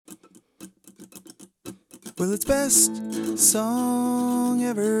Well, it's best song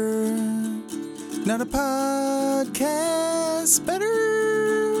ever. Not a podcast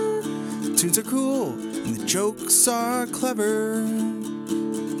better. Tunes are cool and the jokes are clever.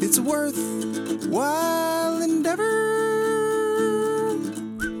 It's a worthwhile endeavor.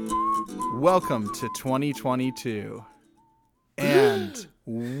 Welcome to 2022. And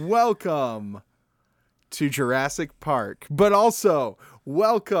welcome to Jurassic Park. But also,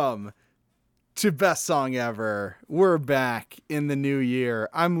 welcome to Best Song Ever. We're back in the new year.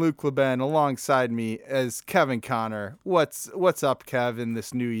 I'm Luke Leben. Alongside me is Kevin Connor. What's up, Kev, in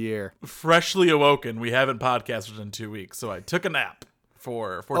this new year? Freshly awoken. We haven't podcasted in 2 weeks, so I took a nap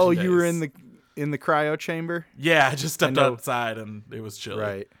for 14 days. You were in the cryo chamber? Yeah, I just stepped outside and it was chilly.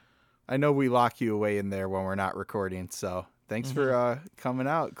 Right. I know we lock you away in there when we're not recording, so thanks for coming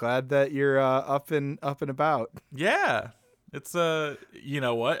out. Glad that you're up and about. Yeah. It's you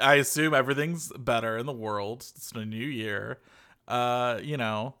know what? I assume everything's better in the world. It's a new year.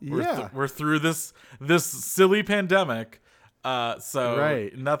 We're through this silly pandemic. So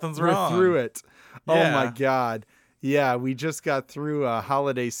right. Nothing's wrong. We're through it. Yeah. Oh my God. Yeah, we just got through a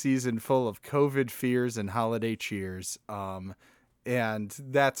holiday season full of COVID fears and holiday cheers. And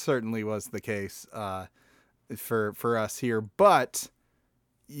that certainly was the case for us here. But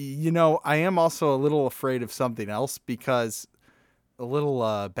you know, I am also a little afraid of something else because a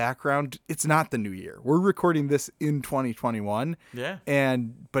little background, it's not the new year. We're recording this in 2021. Yeah.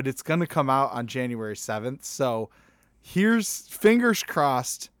 But it's going to come out on January 7th. So here's fingers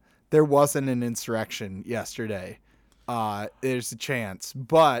crossed there wasn't an insurrection yesterday. There's a chance.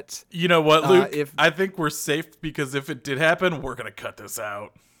 But you know what, Luke? I think we're safe because if it did happen, we're going to cut this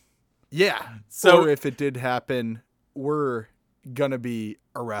out. Yeah. So or if it did happen, we're gonna be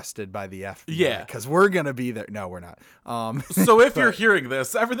arrested by the FBI. Yeah, because we're gonna be there. No, we're not. So if you're hearing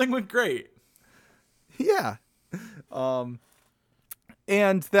this, everything went great. Yeah. And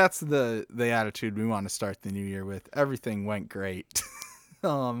that's the attitude we want to start the new year with. Everything went great.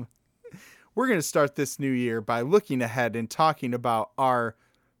 We're gonna start this new year by looking ahead and talking about our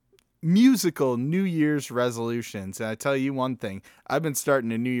musical New Year's resolutions. And I tell you one thing, I've been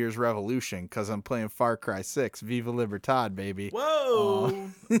starting a New Year's revolution because I'm playing Far Cry 6 Viva Libertad, baby. Whoa.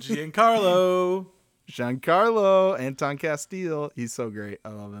 Giancarlo Anton Castile, he's so great. I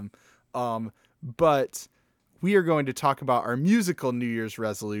love him. But we are going to talk about our musical New Year's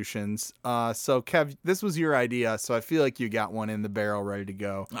resolutions. So Kev, this was your idea, so I feel like you got one in the barrel ready to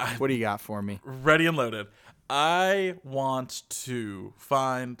go. What do you got for me? Ready and loaded. I want to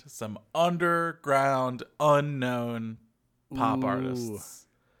find some underground, unknown pop artists.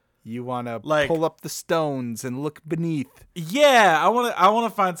 You want to pull up the stones and look beneath. Yeah, I want to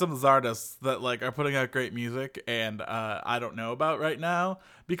find some of those artists that are putting out great music and I don't know about right now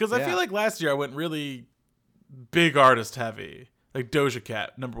because I feel like last year I went really big artist heavy. Like Doja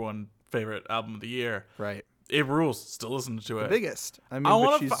Cat, #1 favorite album of the year. Right. It rules. Still listening to it. The biggest. I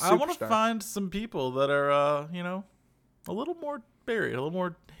want to find some people that are, a little more buried, a little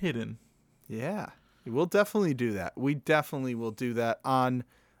more hidden. Yeah, we'll definitely do that. We definitely will do that on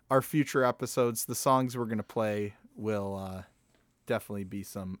our future episodes. The songs we're gonna play will definitely be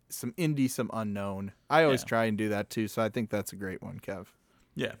some indie, some unknown. I always try and do that too, so I think that's a great one, Kev.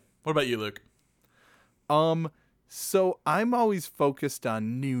 Yeah. What about you, Luke? So I'm always focused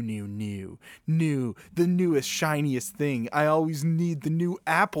on new, the newest, shiniest thing. I always need the new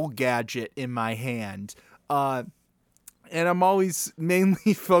Apple gadget in my hand. And I'm always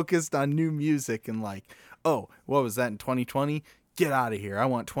mainly focused on new music and what was that in 2020? Get out of here. I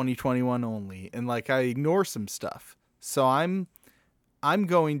want 2021 only. And I ignore some stuff. So I'm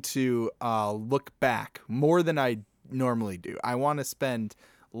going to look back more than I normally do. I want to spend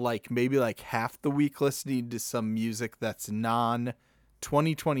maybe half the week listening to some music that's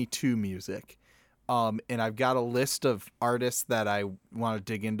non-2022 music. And I've got a list of artists that I want to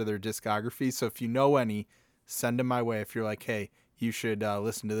dig into their discography. So if you know any, send them my way. If you're hey, you should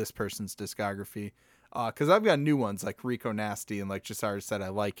listen to this person's discography. Because I've got new ones like Rico Nasty and just artists that I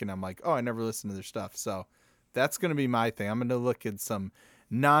like. And I'm I never listen to their stuff. So that's going to be my thing. I'm going to look at some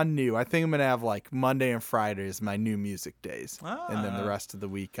non-new. I think I'm gonna have Monday and Friday as my new music days, and then the rest of the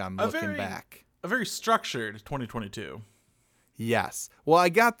week I'm looking back. A very structured 2022. Yes. Well, I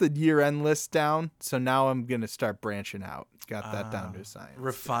got the year-end list down, so now I'm gonna start branching out. Got that down to a science.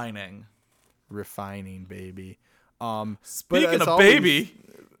 Refining, baby. Speaking of baby.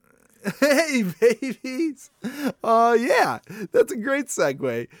 Hey, babies. Yeah, that's a great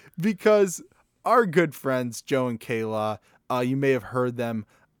segue because our good friends Joe and Kayla. You may have heard them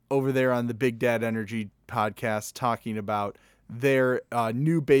over there on the Big Dad Energy podcast talking about their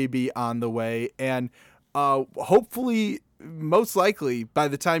new baby on the way. And hopefully, most likely, by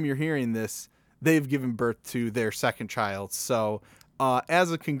the time you're hearing this, they've given birth to their second child. So,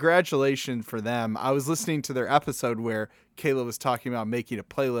 as a congratulation for them, I was listening to their episode where Kayla was talking about making a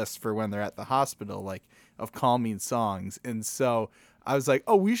playlist for when they're at the hospital, like of calming songs. And so I was like,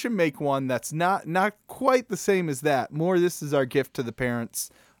 oh, we should make one that's not quite the same as that. More, this is our gift to the parents,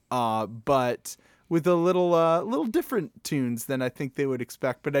 but with a little different tunes than I think they would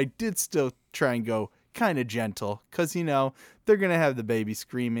expect. But I did still try and go kind of gentle because, they're going to have the baby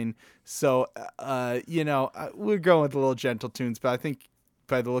screaming. So, we're going with a little gentle tunes, but I think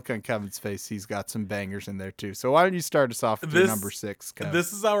by the look on Kevin's face, he's got some bangers in there too. So why don't you start us off with your number 6, Kevin?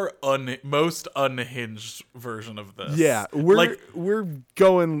 This is our most unhinged version of this. Yeah, we're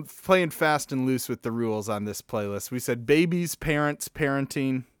playing fast and loose with the rules on this playlist. We said babies, parents,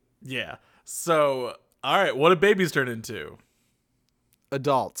 parenting. Yeah. So, all right, what did babies turn into?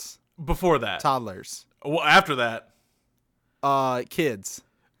 Adults. Before that. Toddlers. Well, after that. Kids.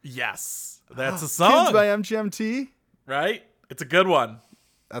 Yes. That's a song. Kids by MGMT. Right? It's a good one.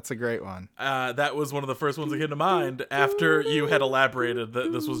 That's a great one. That was one of the first ones that came to mind after you had elaborated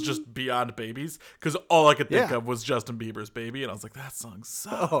that this was just beyond babies, because all I could think of was Justin Bieber's Baby, and I was like, that song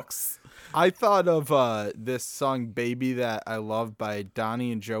sucks. I thought of this song Baby that I love by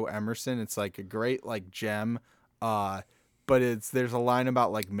Donnie and Joe Emerson. It's like a great gem, but there's a line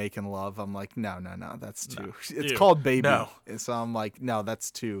about making love. I'm like, no, that's too. It's called Baby, so I'm like, no,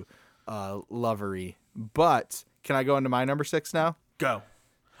 that's too lovery. But can I go into my number 6 now? Go.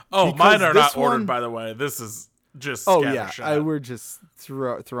 Oh, because mine are not ordered, by the way. This is just scattershot. We're just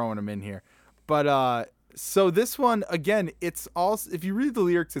throwing them in here. But so this one, again, it's also, if you read the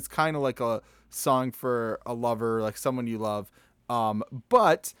lyrics, it's kind of like a song for a lover, like someone you love.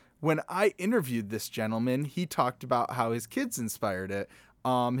 But when I interviewed this gentleman, he talked about how his kids inspired it.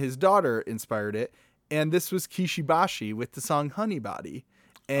 His daughter inspired it. And this was Kishibashi with the song Honey Body.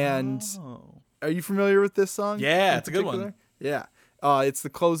 And are you familiar with this song? Yeah, it's a good one. Yeah. It's the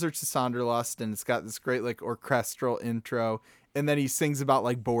closer to Sonderlust, and it's got this great orchestral intro, and then he sings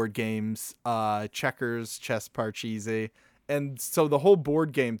about board games, checkers, chess, parcheesi, and so the whole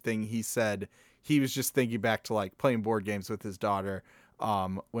board game thing, he said he was just thinking back to playing board games with his daughter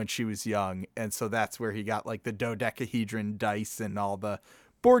when she was young, and so that's where he got the dodecahedron dice and all the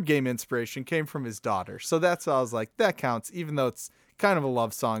board game inspiration came from his daughter. So that's why I was like, that counts, even though it's kind of a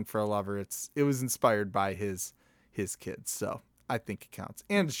love song for a lover. It was inspired by his kids, so I think it counts.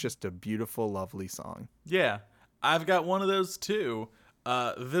 And it's just a beautiful, lovely song. Yeah, I've got one of those too.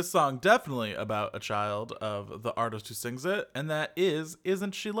 This song definitely about a child of the artist who sings it, and that is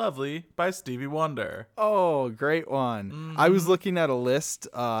Isn't She Lovely by Stevie Wonder. Oh, great one. Mm-hmm. I was looking at a list.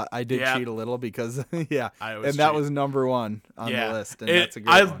 I did cheat a little because, that was number 1 on the list, and that's a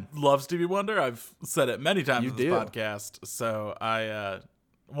great one. I love Stevie Wonder. I've said it many times in this podcast, so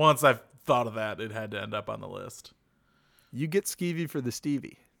once I've thought of that, it had to end up on the list. You get skeevy for the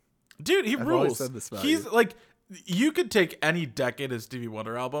Stevie. Dude, he rules. Said this about He's you could take any decade of Stevie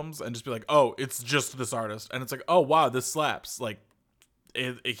Wonder albums and just be like, oh, it's just this artist. And it's like, oh, wow, this slaps.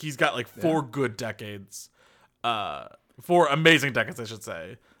 He's got 4 good decades, 4 amazing decades, I should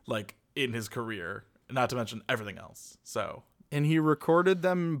say, in his career, not to mention everything else. So. And he recorded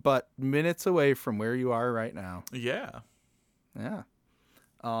them but minutes away from where you are right now. Yeah. Yeah.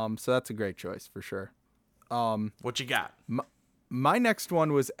 So that's a great choice for sure. What you got? My next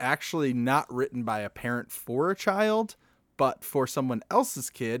one was actually not written by a parent for a child, but for someone else's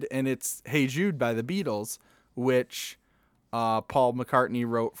kid, and it's Hey Jude by the Beatles, which Paul McCartney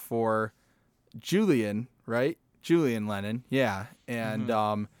wrote for Julian, right? Julian Lennon, yeah. And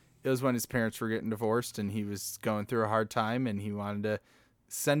it was when his parents were getting divorced, and he was going through a hard time, and he wanted to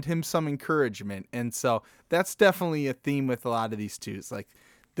send him some encouragement. And so that's definitely a theme with a lot of these tunes,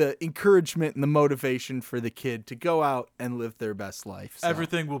 the encouragement and the motivation for the kid to go out and live their best life. So.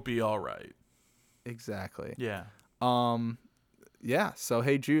 Everything will be all right. Exactly. Yeah. Yeah. So,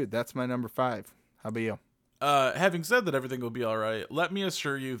 Hey Jude, that's my number 5. How about you? Having said that everything will be all right, let me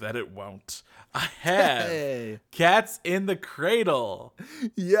assure you that it won't. I have Cats in the Cradle.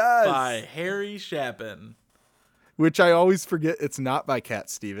 Yes. By Harry Chapin. Which I always forget it's not by Cat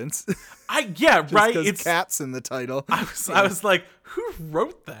Stevens. Right. It's Cats in the title. I was like, who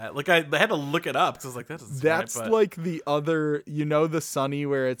wrote that? I had to look it up because I was like, that's the other, the Sunny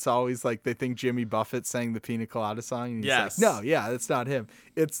where it's always they think Jimmy Buffett sang the Pina Colada song. And he's no, that's not him.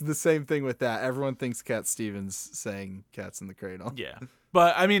 It's the same thing with that. Everyone thinks Cat Stevens sang Cats in the Cradle. Yeah.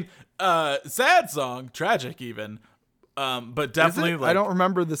 But I mean, sad song, tragic even. But definitely, like, I don't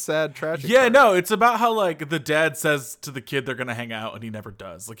remember the sad tragic. Yeah, part. no, it's about how like the dad says to the kid they're gonna hang out and he never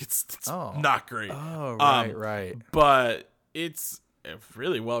does. Like it's not great. Oh, right. But it's a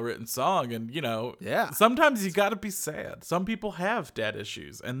really well written song, and sometimes you gotta be sad. Some people have dad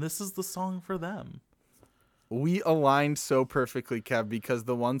issues, and this is the song for them. We aligned so perfectly, Kev, because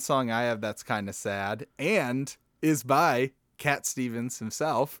the one song I have that's kind of sad and is by Cat Stevens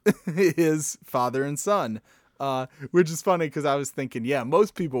himself is Father and Son. Which is funny because I was thinking,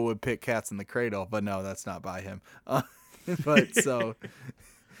 most people would pick Cats in the Cradle, but no, that's not by him. But so,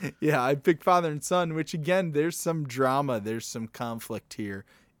 I picked Father and Son, which again, there's some drama, there's some conflict here.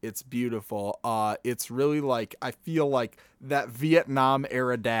 It's beautiful. It's really like, I feel like that Vietnam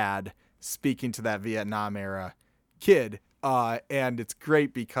era dad speaking to that Vietnam era kid. And it's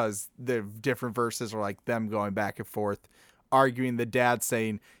great because the different verses are like them going back and forth, arguing, the dad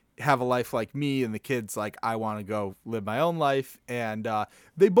saying, have a life like me, and the kids like, I want to go live my own life. And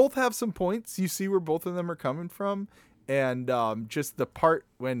they both have some points. You see where both of them are coming from. And just the part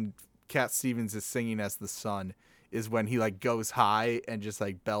when Cat Stevens is singing as the son is when he like goes high and just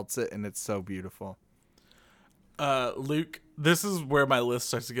like belts it, and it's so beautiful. Luke, this is where my list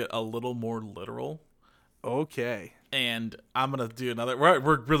starts to get a little more literal. Okay. And I'm gonna do another.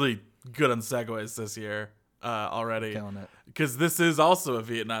 We're really good on segues this year already. Killing it. Because this is also a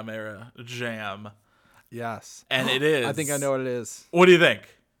Vietnam era jam. Yes. And it is. I think I know what it is. What do you think?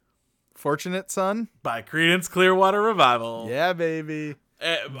 Fortunate Son? By Creedence Clearwater Revival. Yeah, baby.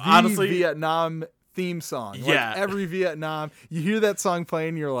 Honestly, Vietnam theme song. Yeah. Like every Vietnam, you hear that song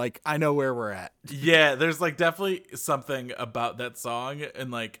playing, you're like, I know where we're at. Yeah, there's like definitely something about that song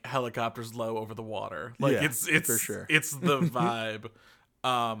and like helicopters low over the water. Like it's for sure. It's the vibe.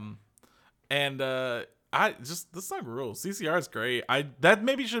 This song rules. CCR is great. That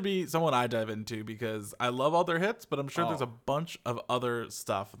maybe should be someone I dive into because I love all their hits, but I'm sure there's a bunch of other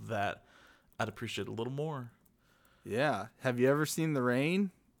stuff that I'd appreciate a little more. Yeah. Have you ever seen The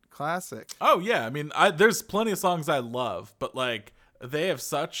Rain? Classic. Oh yeah. I mean, there's plenty of songs I love, but like they have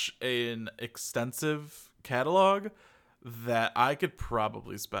such an extensive catalog that I could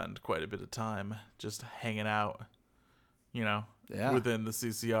probably spend quite a bit of time just hanging out, within the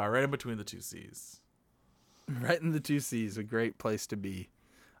CCR, right in between the two C's. Right in the two C's, a great place to be.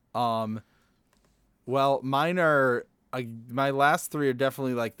 Well, mine are my last three are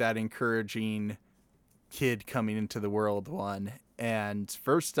definitely like that encouraging kid coming into the world one. And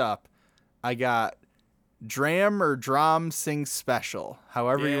first up, I got Dram or Drum Sing Special,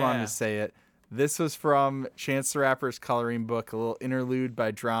 however you want to say it. This was from Chance the Rapper's coloring book, a little interlude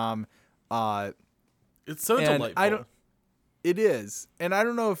by Drum. It's so delightful. It is. And I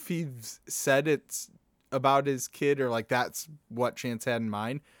don't know if he's said it's about his kid or like that's what Chance had in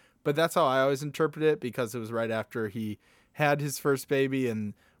mind, but that's how I always interpret it because it was right after he had his first baby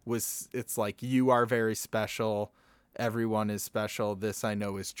and it's like, you are very special. Everyone is special. This I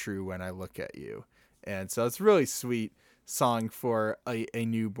know is true when I look at you. And so it's really sweet song for a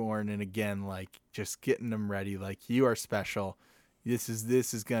newborn. And again, like just getting them ready. Like, you are special. This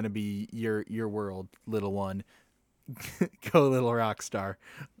is going to be your world, little one. Go little rock star.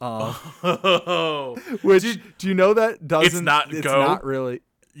 Which do you know that doesn't? It's not really.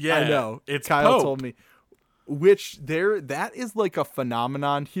 Yeah, I know. It's Kyle Pope. told me. Which that is like a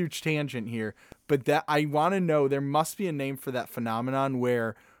phenomenon. Huge tangent here, but that I want to know. There must be a name for that phenomenon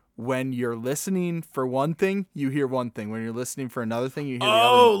where when you're listening for one thing, you hear one thing. When you're listening for another thing, you hear the other.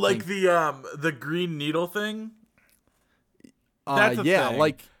 Oh, like the green needle thing. That's a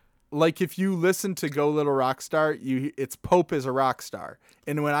thing. Like if you listen to Go Little Rockstar, it's Pope is a rock star.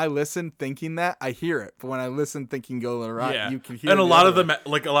 And when I listen thinking that, I hear it. But when I listen thinking Go Little Rock, you can hear it. And a lot of them,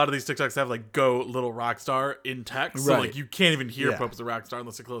 like a lot of these TikToks have like Go Little Rockstar in text. So like you can't even hear Pope is a rock star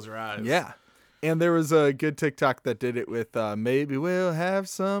unless you close your eyes. Yeah. And there was a good TikTok that did it with maybe we'll have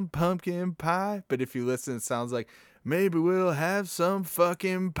some pumpkin pie. But if you listen, it sounds like maybe we'll have some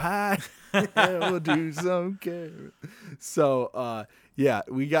fucking pie. We'll do some carrot. So,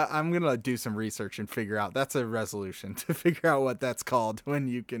 I'm going to do some research and figure out. That's a resolution to figure out what that's called when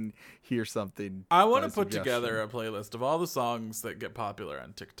you can hear something. I want to put together a playlist of all the songs that get popular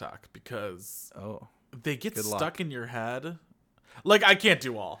on TikTok because they get stuck in your head. Like, I can't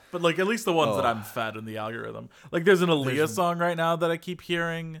do all, but like at least the ones that I'm fed in the algorithm. Like, there's an Aaliyah song right now that I keep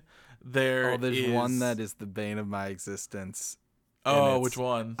hearing. There's one that is the bane of my existence. Oh, which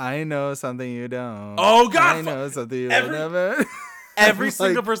one? I know something you don't. Oh, God! I know something you will never. Every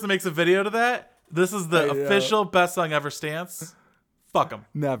single person makes a video to that. This is the official best song ever stance. Fuck them.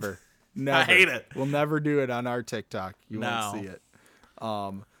 Never. I hate it. We'll never do it on our TikTok. You won't see it.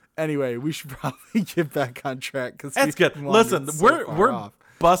 Anyway, we should probably get back on track because That's good. Listen, we're off.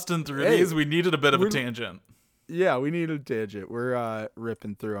 busting through these. We needed a bit of a tangent. Yeah, we need a tangent. We're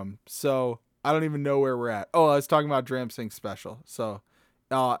ripping through them. So I don't even know where we're at. Oh, I was talking about Dram Sync Special. So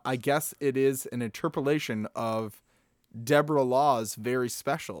I guess it is an interpolation of Deborah Law's Very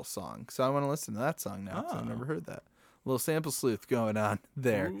Special song. So I want to listen to that song now. I've never heard that. A little sample sleuth going on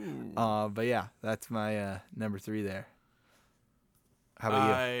there. But yeah, that's my number 3 there. How about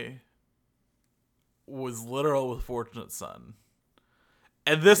you? I was literal with Fortunate Son.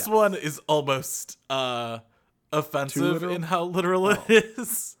 And this one is almost offensive in how literal it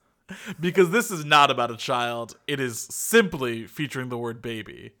is. Because this is not about a child. It is simply featuring the word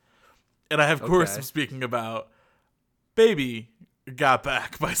baby. And I, of course, am speaking about Baby Got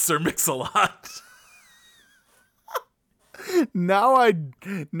Back by Sir Mix-a-Lot. Now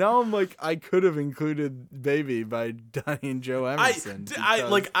I'm like, I could have included Baby by Donnie and Joe Emerson.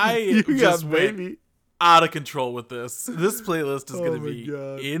 I just went out of control with this. This playlist is going to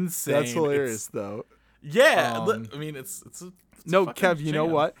be insane. That's hilarious, though. Yeah. I mean, it's no, Kev, you jam. know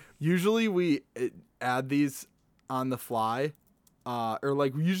what? Usually we add these on the fly, or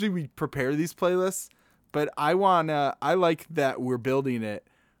like usually we prepare these playlists, but I like that we're building it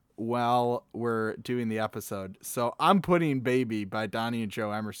while we're doing the episode. So I'm putting Baby by Donnie and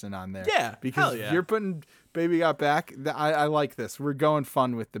Joe Emerson on there. Yeah. Because if you're putting Baby Got Back, I like this. We're going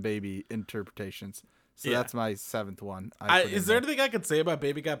fun with the Baby interpretations. So that's my 7th one. Is there anything I could say about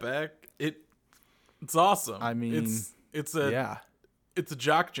Baby Got Back? It's awesome. I mean, it's a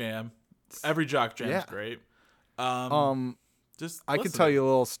jock jam. Every jock jam is great. I could tell you a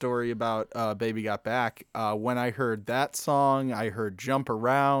little story about Baby Got Back. When I heard that song, I heard Jump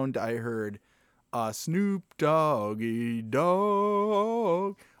Around, I heard Snoop Doggy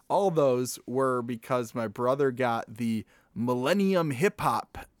Dogg. All those were because my brother got the Millennium Hip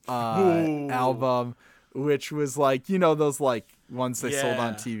Hop album, which was like, those like ones they sold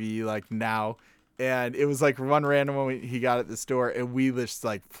on TV like now. And it was like one random one he got at the store, and we just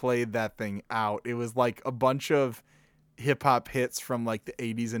like played that thing out. It was like a bunch of hip hop hits from like the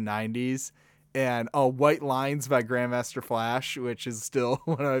 80s and 90s, and White Lines by Grandmaster Flash, which is still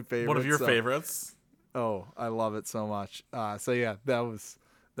one of my favorites. One of your favorites. Oh, I love it so much. So yeah, that's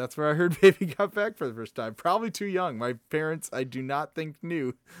where I heard Baby Got Back for the first time. Probably too young. My parents, I do not think,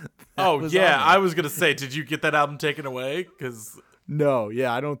 knew. Oh yeah, I was gonna say, did you get that album taken away? Because no,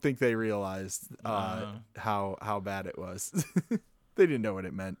 yeah, I don't think they realized how bad it was. They didn't know what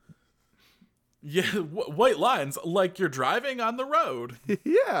it meant. Yeah, white lines, like you're driving on the road.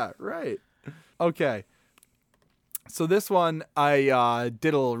 Yeah, right. Okay. So this one, I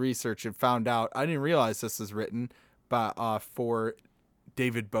did a little research and found out, I didn't realize this was written for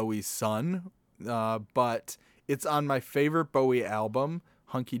David Bowie's son, but it's on my favorite Bowie album,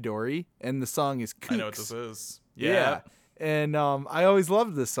 Hunky Dory, and the song is Kooks. I know what this is. Yeah. And I always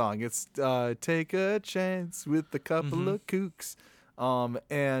loved this song. It's Take a Chance with a Couple of Kooks.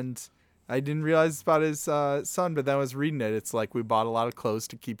 And I didn't realize it's about his son, but then I was reading it. It's like, we bought a lot of clothes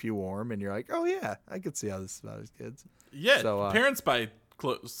to keep you warm. And you're like, oh, yeah, I could see how this is about his kids. Yeah, so, parents buy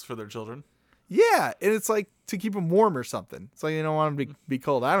clothes for their children. Yeah, and it's like to keep them warm or something. It's like you don't want them to be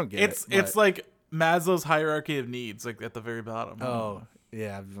cold. I don't get it. It's like Maslow's hierarchy of needs, like at the very bottom. Oh,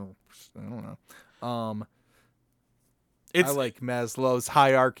 yeah. I don't know. I like Maslow's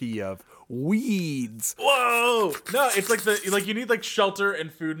hierarchy of weeds. Whoa! No, it's like you need like shelter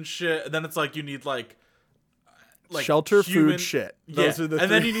and food and shit, and then it's like you need like shelter, food, shit. Those are the and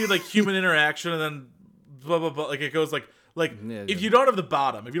three. then you need like human interaction, and then blah blah blah. Like it goes like if you don't have the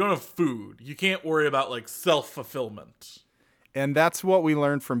bottom, if you don't have food, you can't worry about like self-fulfillment. And that's what we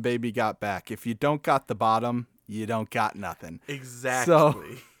learned from Baby Got Back. If you don't got the bottom, you don't got nothing. Exactly. So,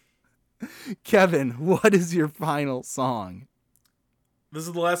 Kevin, what is your final song? This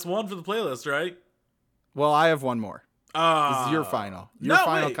is the last one for the playlist, right? Well, I have one more. This is your final. Your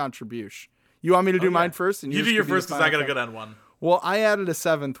final contribution. You want me to do mine first? And you do your first because I got a good end one. Well, I added a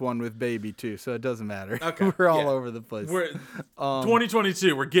 7th one with Baby, too, so it doesn't matter. Okay. We're all over the place. We're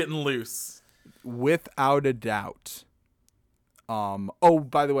 2022. We're getting loose. Without a doubt. Oh,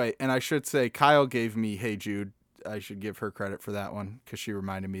 by the way, and I should say, Kyle gave me Hey Jude. I should give her credit for that one because she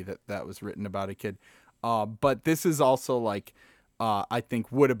reminded me that was written about a kid. But this is also like, I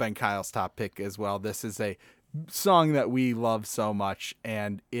think would have been Kyle's top pick as well. This is a song that we love so much,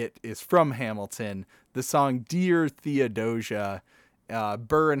 and it is from Hamilton. The song Dear Theodosia,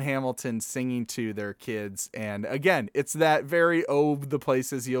 Burr and Hamilton singing to their kids. And again, it's that very the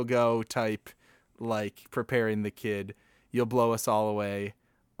places you'll go type, like preparing the kid. You'll blow us all away.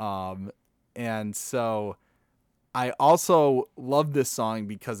 And so I also love this song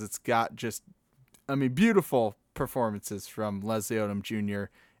because it's got just, beautiful performances from Leslie Odom Jr.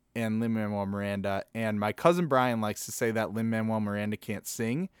 and Lin-Manuel Miranda. And my cousin Brian likes to say that Lin-Manuel Miranda can't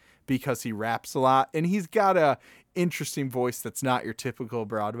sing because he raps a lot. And he's got a interesting voice that's not your typical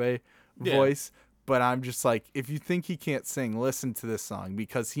Broadway voice. But I'm just like, if you think he can't sing, listen to this song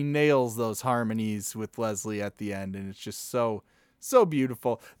because he nails those harmonies with Leslie at the end. And it's just so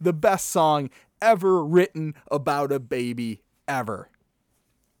beautiful. The best song ever written about a baby ever.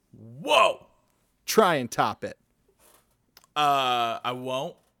 Whoa! Try and top it. I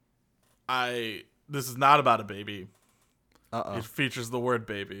won't. This is not about a baby. Uh-oh. It features the word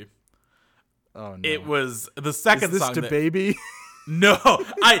baby. Oh, no. It was the second song. Is this DaBaby? No.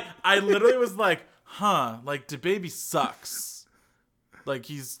 I literally was like, like DaBaby sucks. Like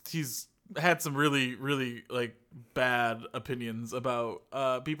he's had some really, really like bad opinions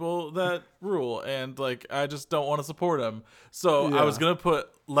about people that rule, and like I just don't want to support him. So I was gonna put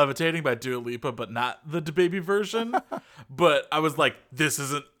Levitating by Dua Lipa, but not the DaBaby version. But I was like, this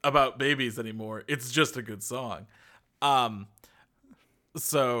isn't about babies anymore. It's just a good song.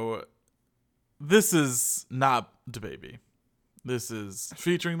 So this is not DaBaby. This is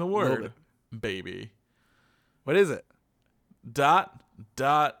featuring the word baby. What is it? ...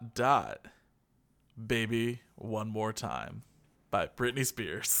 Baby One More Time by Britney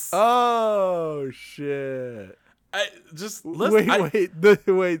Spears. Oh shit. I just listen.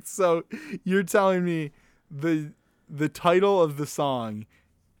 Wait. So you're telling me the title of the song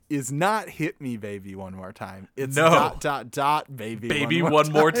is not "Hit Me, Baby, One More Time." It's ... Baby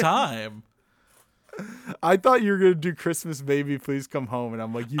One More Time. I thought you were gonna do "Christmas Baby, Please Come Home," and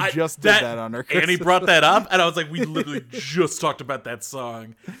I'm like, you just did that on our Christmas. Annie brought that up, and I was like, we literally just talked about that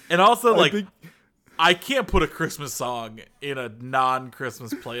song. And also, I can't put a Christmas song in a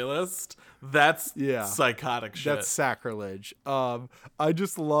non-Christmas playlist. That's psychotic shit. That's sacrilege. I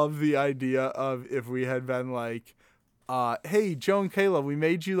just love the idea of if we had been like, hey, Joe and Kayla, we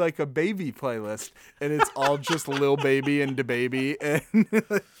made you like a baby playlist, and it's all just Lil Baby and DaBaby, and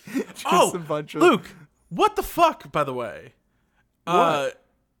just a bunch of... Luke, what the fuck, by the way? What?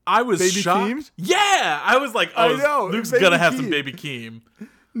 I was Baby shocked. Keem? Yeah, I was like, I know, Luke's Baby gonna have Keem. some Baby Keem.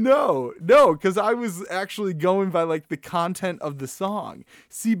 No, because I was actually going by like the content of the song.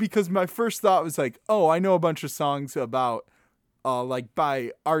 See, because my first thought was like, oh, I know a bunch of songs about like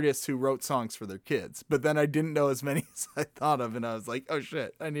by artists who wrote songs for their kids, but then I didn't know as many as I thought of, and I was like, oh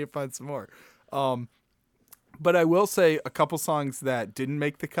shit, I need to find some more. But I will say a couple songs that didn't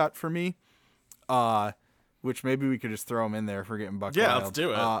make the cut for me, which maybe we could just throw them in there if we're getting buck wild. Let's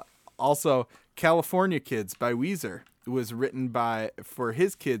do it. Also, California Kids by Weezer was written for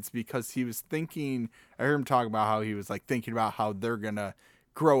his kids because he was thinking, I heard him talk about how he was like thinking about how they're gonna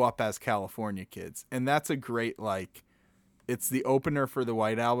grow up as California kids, and that's a great like, it's the opener for the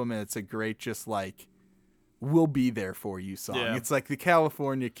White Album, and it's a great just like, we'll be there for you song. Yeah. It's like the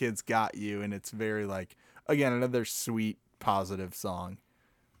California Kids got you, and it's very like, again, another sweet positive song.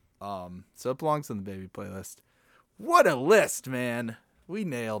 So it belongs on the baby playlist. What a list, man. We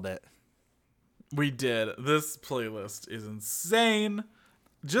nailed it. We did. This playlist is insane.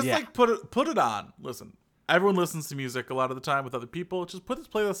 Just like put it on. Listen, everyone listens to music a lot of the time with other people. Just put this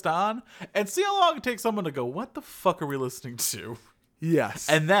playlist on and see how long it takes someone to go, what the fuck are we listening to? Yes.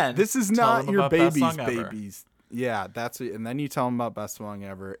 And then this is tell not them your about Best baby's Song Ever. babies. Yeah, that's it. And then you tell them about Best Song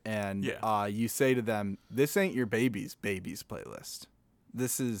Ever, and you say to them, this ain't your baby's playlist.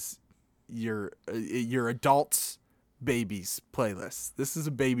 This is your adults' babies playlist. This is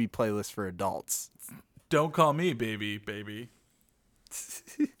a baby playlist for adults. Don't call me baby.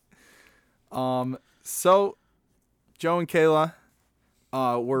 So Joe and Kayla,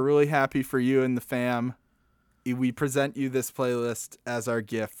 we're really happy for you and the fam. We present you this playlist as our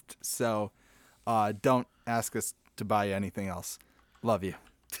gift, so don't ask us to buy anything else. Love you.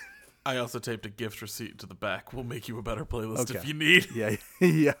 I also taped a gift receipt to the back. We'll make you a better playlist if you need.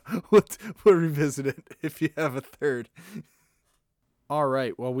 Yeah. We'll revisit it if you have a third. All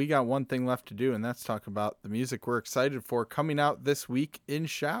right. Well, we got one thing left to do, and that's talk about the music we're excited for coming out this week in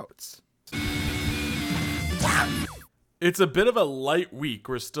Shouts. It's a bit of a light week.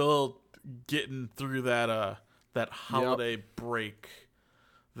 We're still getting through that holiday break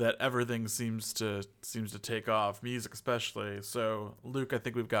that everything seems to take off, music especially. So, Luke, I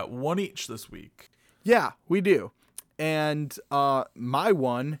think we've got one each this week. Yeah, we do. And my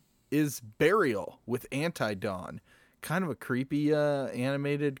one is Burial with Anti-Dawn. Kind of a creepy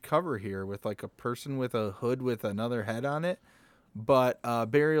animated cover here with like a person with a hood with another head on it. But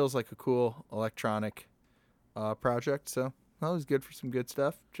Burial's like a cool electronic project, so that was good for some good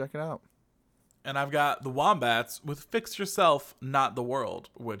stuff. Check it out. And I've got the Wombats with Fix Yourself, Not the World,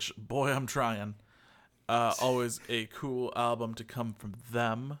 which, boy, I'm trying. Always a cool album to come from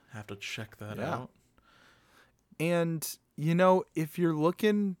them. Have to check that out. And, you know, if you're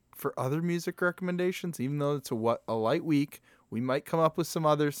looking for other music recommendations, even though it's a light week, we might come up with some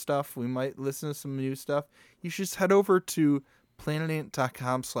other stuff. We might listen to some new stuff. You should just head over to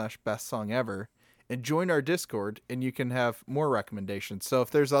planetant.com/bestsongever and join our Discord, and you can have more recommendations. So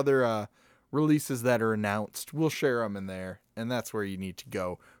if there's other releases that are announced, we'll share them in there, and that's where you need to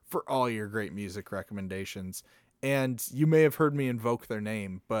go for all your great music recommendations. And you may have heard me invoke their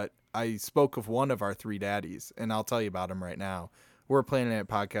name, but I spoke of one of our three daddies, and I'll tell you about him right now. We're a Planet Ant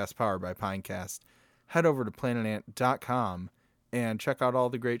podcast powered by Pinecast. Head over to planetant.com and check out all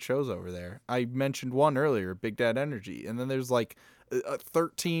the great shows over there. I mentioned one earlier, Big Dad Energy, and then there's like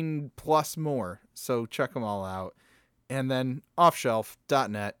 13 plus more, so check them all out. And then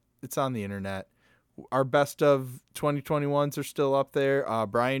offshelf.net, it's on the internet. Our best of 2021s are still up there.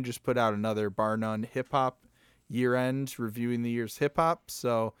 Brian just put out another Bar None hip-hop year-end reviewing the year's hip-hop,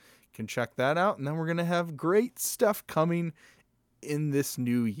 so you can check that out. And then we're going to have great stuff coming in this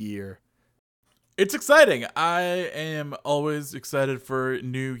new year. It's exciting. I am always excited for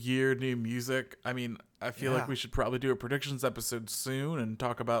new year, new music. I mean, I feel like we should probably do a predictions episode soon and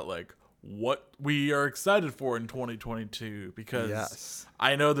talk about like what we are excited for in 2022, because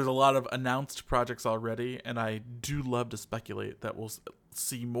I know there's a lot of announced projects already, and I do love to speculate that we'll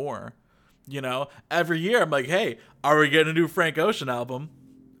see more. You know, every year I'm like, hey, are we getting a new Frank Ocean album?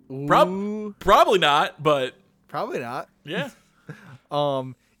 Probably not, but probably not. Yeah.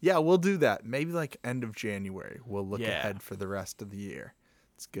 Yeah, we'll do that. Maybe like end of January. We'll look ahead for the rest of the year.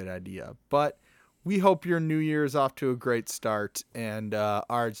 It's a good idea. But we hope your new year is off to a great start, and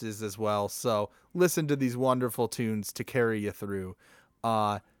ours is as well. So listen to these wonderful tunes to carry you through.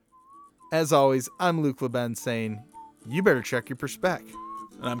 As always, I'm Luke LeBen saying, you better check your perspec.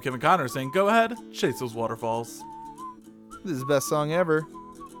 And I'm Kevin Connor saying, go ahead, chase those waterfalls. This is the best song ever.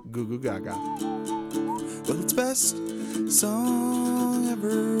 Goo Goo Gaga. Well, it's best song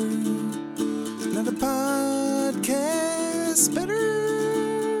ever. Another podcast better.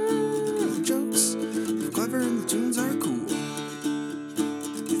 The jokes are clever and the tunes are cool.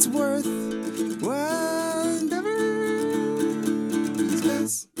 It's worth while endeavor. It's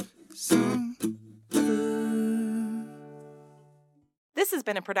best song ever. This has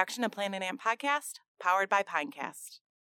been a production of Planet Ant Podcast, powered by Pinecast.